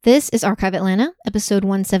This is Archive Atlanta, episode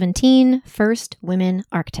 117, First Women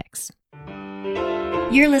Architects.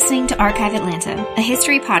 You're listening to Archive Atlanta, a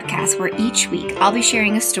history podcast where each week I'll be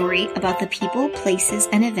sharing a story about the people, places,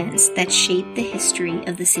 and events that shape the history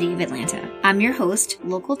of the city of Atlanta. I'm your host,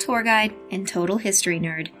 local tour guide, and total history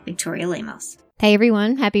nerd, Victoria Lemos. Hey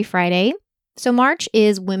everyone, happy Friday. So March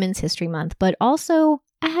is Women's History Month, but also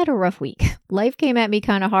I had a rough week. Life came at me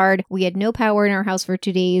kind of hard. We had no power in our house for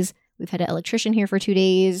 2 days. We've had an electrician here for 2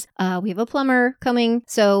 days. We have a plumber coming.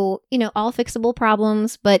 So, all fixable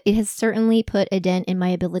problems, but it has certainly put a dent in my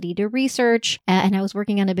ability to research. And I was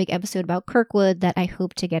working on a big episode about Kirkwood that I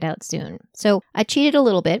hope to get out soon. So I cheated a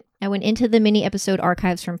little bit. I went into the mini episode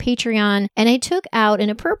archives from Patreon and I took out an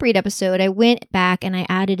appropriate episode. I went back and I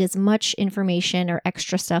added as much information or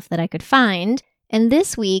extra stuff that I could find. And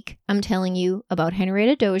this week, I'm telling you about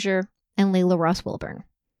Henrietta Dozier and Layla Ross Wilburn.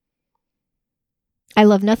 I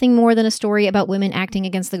love nothing more than a story about women acting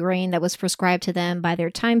against the grain that was prescribed to them by their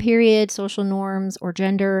time period, social norms, or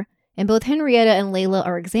gender. And both Henrietta and Layla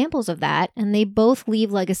are examples of that, and they both leave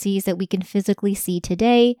legacies that we can physically see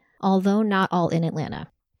today, although not all in Atlanta.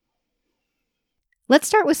 Let's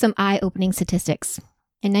start with some eye-opening statistics.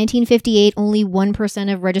 In 1958, only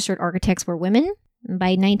 1% of registered architects were women.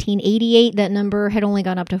 By 1988, that number had only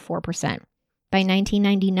gone up to 4%. By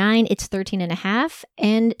 1999, it's 13.5%,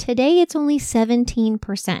 and today it's only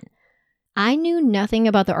 17%. I knew nothing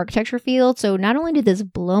about the architecture field, so not only did this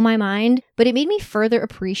blow my mind, but it made me further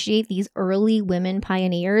appreciate these early women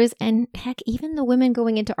pioneers, and heck, even the women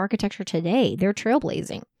going into architecture today, they're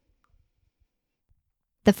trailblazing.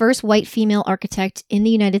 The first white female architect in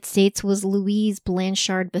the United States was Louise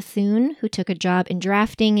Blanchard Bethune, who took a job in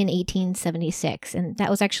drafting in 1876. And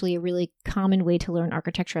that was actually a really common way to learn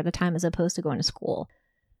architecture at the time as opposed to going to school.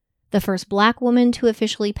 The first Black woman to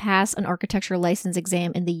officially pass an architecture license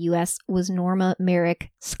exam in the U.S. was Norma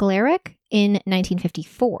Merrick Sklaric in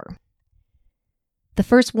 1954. The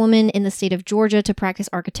first woman in the state of Georgia to practice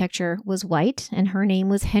architecture was white, and her name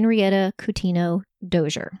was Henrietta Coutinho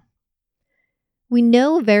Dozier. We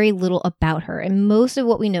know very little about her, and most of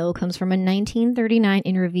what we know comes from a 1939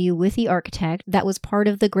 interview with the architect that was part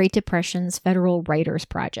of the Great Depression's Federal Writers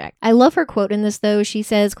Project. I love her quote in this, though. She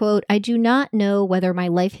says, quote, "I do not know whether my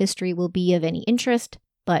life history will be of any interest,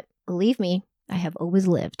 but believe me, I have always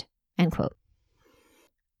lived," end quote.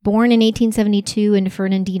 Born in 1872 in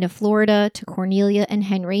Fernandina, Florida, to Cornelia and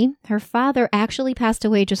Henry, her father actually passed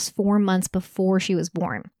away just 4 months before she was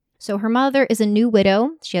born. So her mother is a new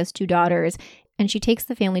widow. She has 2 daughters. And she takes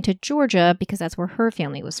the family to Georgia because that's where her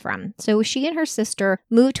family was from. So she and her sister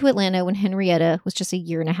moved to Atlanta when Henrietta was just a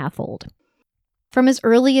year and a half old. From as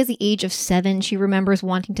early as the age of 7, she remembers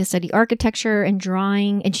wanting to study architecture and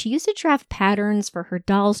drawing, and she used to draft patterns for her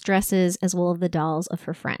dolls' dresses as well as the dolls of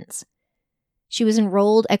her friends. She was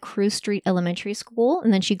enrolled at Cruz Street Elementary School,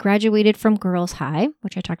 and then she graduated from Girls High,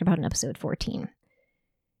 which I talked about in episode 14.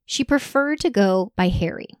 She preferred to go by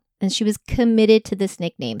Harry, and she was committed to this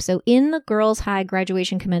nickname. So in the Girls High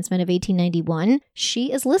graduation commencement of 1891,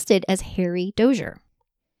 she is listed as Harry Dozier.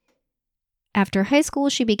 After high school,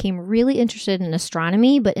 she became really interested in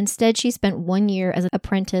astronomy, but instead she spent 1 year as an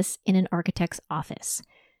apprentice in an architect's office.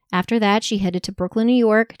 After that, she headed to Brooklyn, New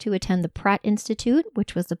York to attend the Pratt Institute,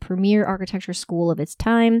 which was the premier architecture school of its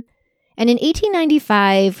time. And in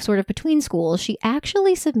 1895, sort of between schools, she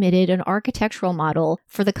actually submitted an architectural model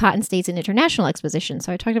for the Cotton States and International Exposition.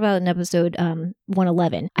 So I talked about it in episode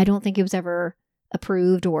 111. I don't think it was ever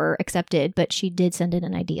approved or accepted, but she did send in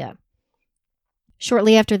an idea.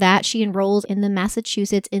 Shortly after that, she enrolled in the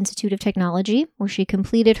Massachusetts Institute of Technology, where she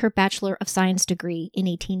completed her Bachelor of Science degree in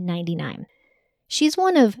 1899. She's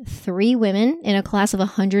one of 3 women in a class of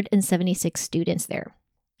 176 students there.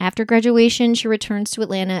 After graduation, she returns to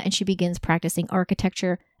Atlanta and she begins practicing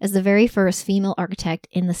architecture as the very first female architect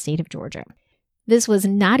in the state of Georgia. This was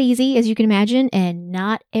not easy, as you can imagine, and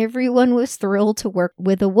not everyone was thrilled to work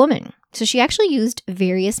with a woman. So she actually used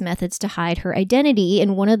various methods to hide her identity,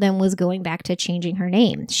 and one of them was going back to changing her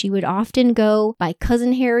name. She would often go by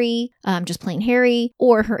Cousin Harry, just plain Harry,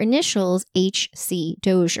 or her initials H.C.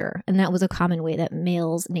 Dozier, and that was a common way that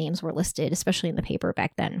males' names were listed, especially in the paper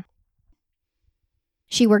back then.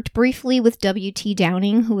 She worked briefly with W.T.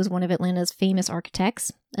 Downing, who was one of Atlanta's famous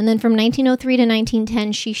architects. And then from 1903 to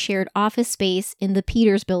 1910, she shared office space in the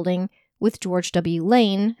Peters Building with George W.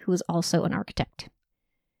 Lane, who was also an architect.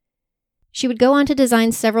 She would go on to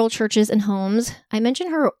design several churches and homes. I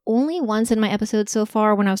mentioned her only once in my episode so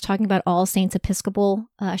far when I was talking about All Saints Episcopal.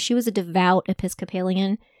 She was a devout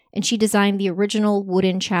Episcopalian, and she designed the original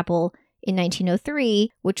wooden chapel in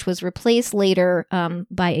 1903, which was replaced later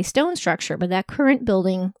by a stone structure, but that current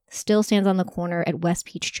building still stands on the corner at West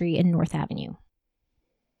Peachtree and North Avenue.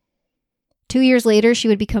 2 years later, she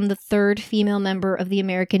would become the third female member of the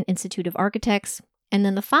American Institute of Architects, and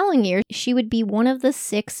then the following year, she would be one of the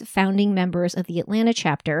 6 founding members of the Atlanta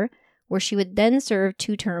chapter, where she would then serve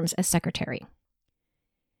 2 terms as secretary.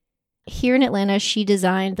 Here in Atlanta, she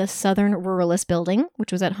designed the Southern Ruralist Building,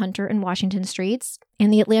 which was at Hunter and Washington Streets,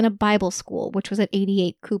 and the Atlanta Bible School, which was at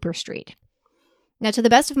 88 Cooper Street. Now, to the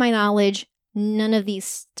best of my knowledge, none of these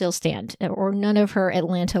still stand, or none of her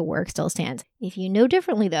Atlanta work still stands. If you know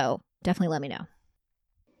differently, though, definitely let me know.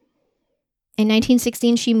 In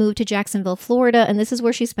 1916, she moved to Jacksonville, Florida, and this is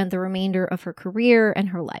where she spent the remainder of her career and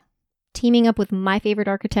her life. Teaming up with my favorite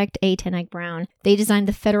architect, A. Ten Eyck Brown, they designed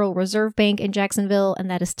the Federal Reserve Bank in Jacksonville,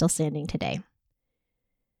 and that is still standing today.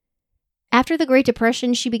 After the Great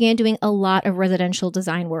Depression, she began doing a lot of residential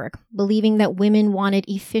design work, believing that women wanted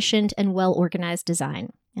efficient and well-organized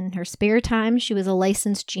design. In her spare time, she was a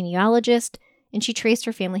licensed genealogist, and she traced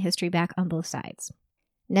her family history back on both sides.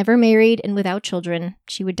 Never married and without children,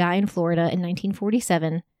 she would die in Florida in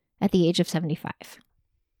 1947 at the age of 75.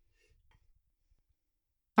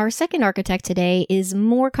 Our second architect today is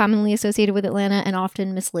more commonly associated with Atlanta and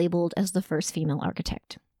often mislabeled as the first female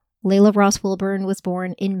architect. Layla Ross Wilburn was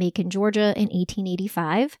born in Macon, Georgia in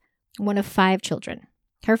 1885, one of 5 children.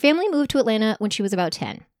 Her family moved to Atlanta when she was about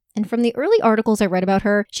 10. And from the early articles I read about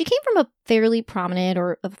her, she came from a fairly prominent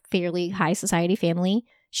or a fairly high society family.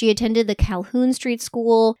 She attended the Calhoun Street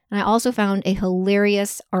School, and I also found a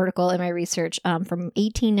hilarious article in my research from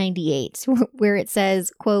 1898 where it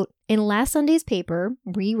says, quote, "In last Sunday's paper,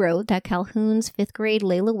 Bree wrote that Calhoun's 5th grade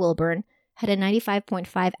Layla Wilburn had a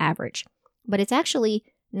 95.5 average, but it's actually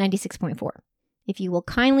 96.4. If you will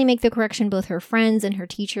kindly make the correction, both her friends and her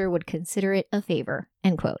teacher would consider it a favor,"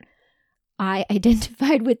 end quote. I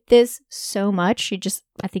identified with this so much.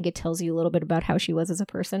 I think it tells you a little bit about how she was as a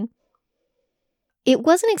person. It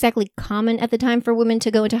wasn't exactly common at the time for women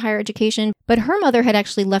to go into higher education, but her mother had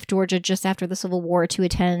actually left Georgia just after the Civil War to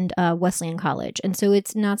attend Wesleyan College. And so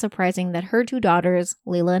it's not surprising that her 2 daughters,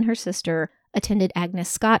 Layla and her sister, attended Agnes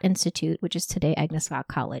Scott Institute, which is today Agnes Scott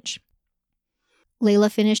College.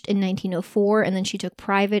 Layla finished in 1904, and then she took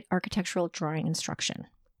private architectural drawing instruction.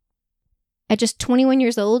 At just 21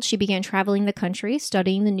 years old, she began traveling the country,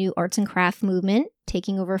 studying the new arts and crafts movement,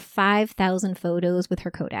 taking over 5,000 photos with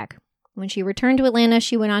her Kodak. When she returned to Atlanta,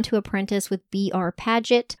 she went on to apprentice with B.R.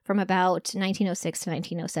 Paget from about 1906 to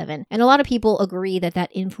 1907, and a lot of people agree that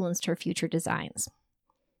that influenced her future designs.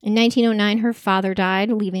 In 1909, her father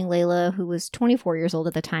died, leaving Layla, who was 24 years old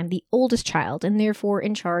at the time, the oldest child, and therefore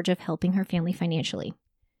in charge of helping her family financially.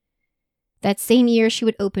 That same year, she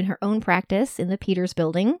would open her own practice in the Peters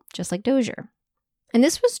Building, just like Dozier. And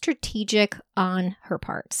this was strategic on her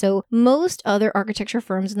part. So most other architecture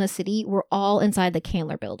firms in the city were all inside the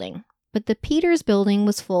Candler Building. But the Peters Building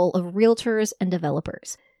was full of realtors and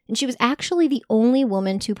developers. And she was actually the only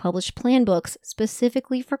woman to publish plan books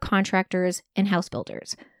specifically for contractors and house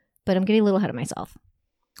builders. But I'm getting a little ahead of myself.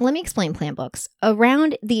 Let me explain plan books.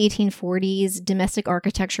 Around the 1840s, domestic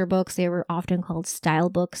architecture books, they were often called style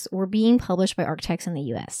books, were being published by architects in the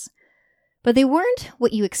U.S. But they weren't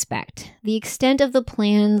what you expect. The extent of the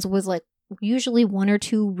plans was usually 1 or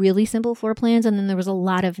 2 really simple floor plans, and then there was a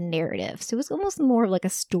lot of narrative. So it was almost more like a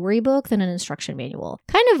storybook than an instruction manual.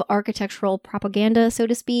 Kind of architectural propaganda, so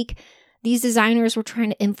to speak. These designers were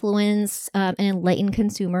trying to influence and enlighten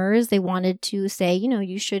consumers. They wanted to say,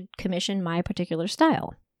 you should commission my particular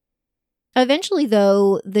style. Eventually,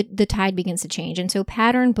 though, the tide begins to change, and so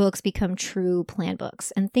pattern books become true plan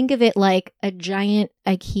books. And think of it like a giant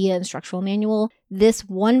IKEA instructional manual. This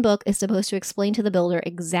one book is supposed to explain to the builder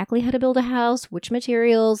exactly how to build a house, which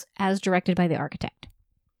materials, as directed by the architect.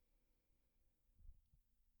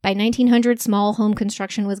 By 1900, small home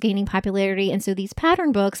construction was gaining popularity, and so these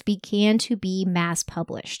pattern books began to be mass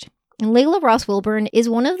published. And Layla Ross Wilburn is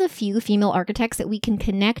one of the few female architects that we can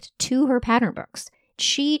connect to her pattern books.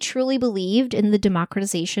 She truly believed in the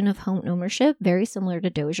democratization of home ownership, very similar to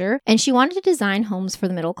Dozier, and she wanted to design homes for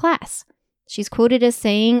the middle class. She's quoted as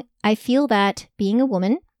saying, "I feel that, being a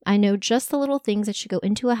woman, I know just the little things that should go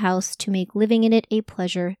into a house to make living in it a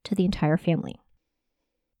pleasure to the entire family."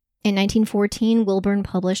 In 1914, Wilburn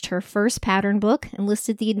published her first pattern book and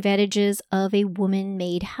listed the advantages of a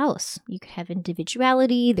woman-made house. You could have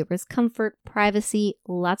individuality, there was comfort, privacy,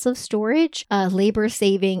 lots of storage,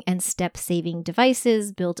 labor-saving and step-saving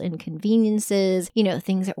devices, built-in conveniences,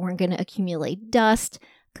 things that weren't going to accumulate dust.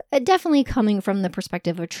 Definitely coming from the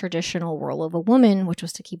perspective of a traditional role of a woman, which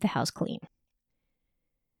was to keep the house clean.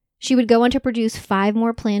 She would go on to produce 5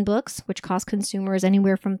 more plan books, which cost consumers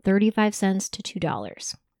anywhere from 35 cents to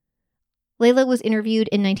 $2. Layla was interviewed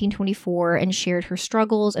in 1924 and shared her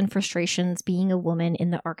struggles and frustrations being a woman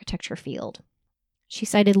in the architecture field. She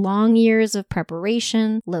cited long years of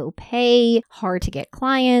preparation, low pay, hard to get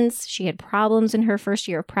clients. She had problems in her first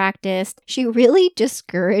year of practice. She really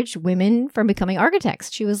discouraged women from becoming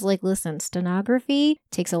architects. She was like, listen, stenography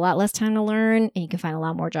takes a lot less time to learn and you can find a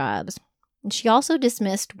lot more jobs. And she also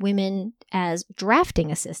dismissed women as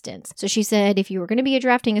drafting assistants. So she said if you were going to be a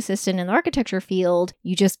drafting assistant in the architecture field,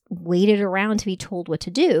 you just waited around to be told what to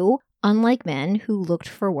do, unlike men who looked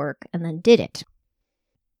for work and then did it.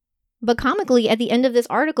 But comically, at the end of this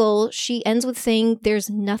article, she ends with saying, there's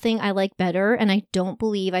nothing I like better, and I don't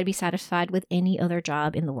believe I'd be satisfied with any other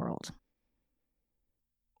job in the world.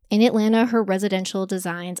 In Atlanta, her residential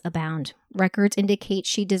designs abound. Records indicate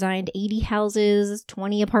she designed 80 houses,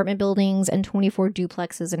 20 apartment buildings, and 24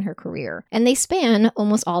 duplexes in her career, and they span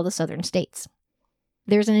almost all the southern states.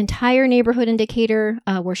 There's an entire neighborhood in Decatur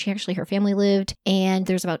where her family lived, and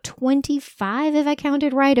there's about 25, if I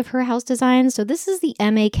counted right, of her house designs. So this is the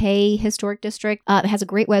MAK Historic District. It has a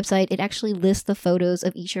great website. It actually lists the photos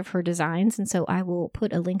of each of her designs, and so I will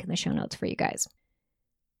put a link in the show notes for you guys.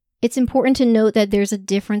 It's important to note that there's a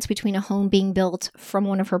difference between a home being built from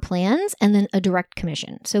one of her plans and then a direct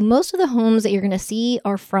commission. So most of the homes that you're going to see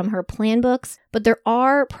are from her plan books, but there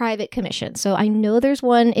are private commissions. So I know there's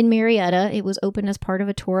one in Marietta. It was opened as part of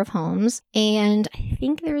a tour of homes. And I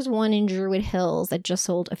think there's one in Druid Hills that just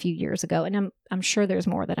sold a few years ago. And I'm sure there's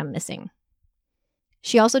more that I'm missing.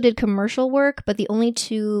 She also did commercial work, but the only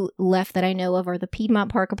 2 left that I know of are the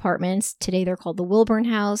Piedmont Park Apartments. Today they're called the Wilburn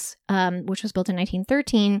House, which was built in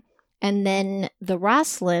 1913. And then the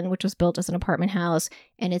Rosslyn, which was built as an apartment house,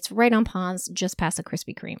 and it's right on Ponce, just past the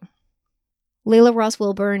Krispy Kreme. Layla Ross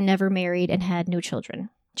Wilburn never married and had no children.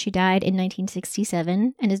 She died in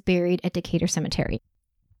 1967 and is buried at Decatur Cemetery.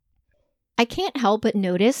 I can't help but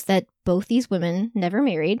notice that both these women never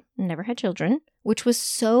married, never had children, which was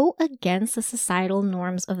so against the societal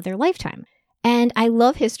norms of their lifetime. And I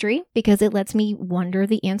love history because it lets me wonder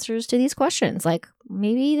the answers to these questions. Like,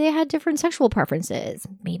 maybe they had different sexual preferences.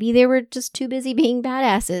 Maybe they were just too busy being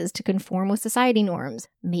badasses to conform with society norms.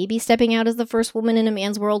 Maybe stepping out as the first woman in a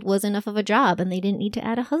man's world was enough of a job and they didn't need to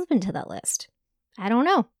add a husband to that list. I don't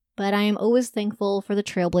know, but I am always thankful for the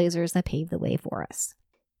trailblazers that paved the way for us.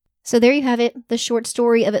 So there you have it, the short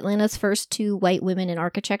story of Atlanta's first 2 white women in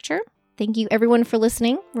architecture. Thank you everyone for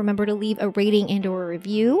listening. Remember to leave a rating and/or a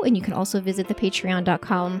review, and you can also visit the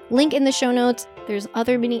patreon.com link in the show notes. There's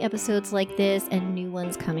other mini episodes like this and new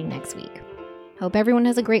ones coming next week. Hope everyone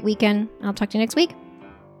has a great weekend. I'll talk to you next week.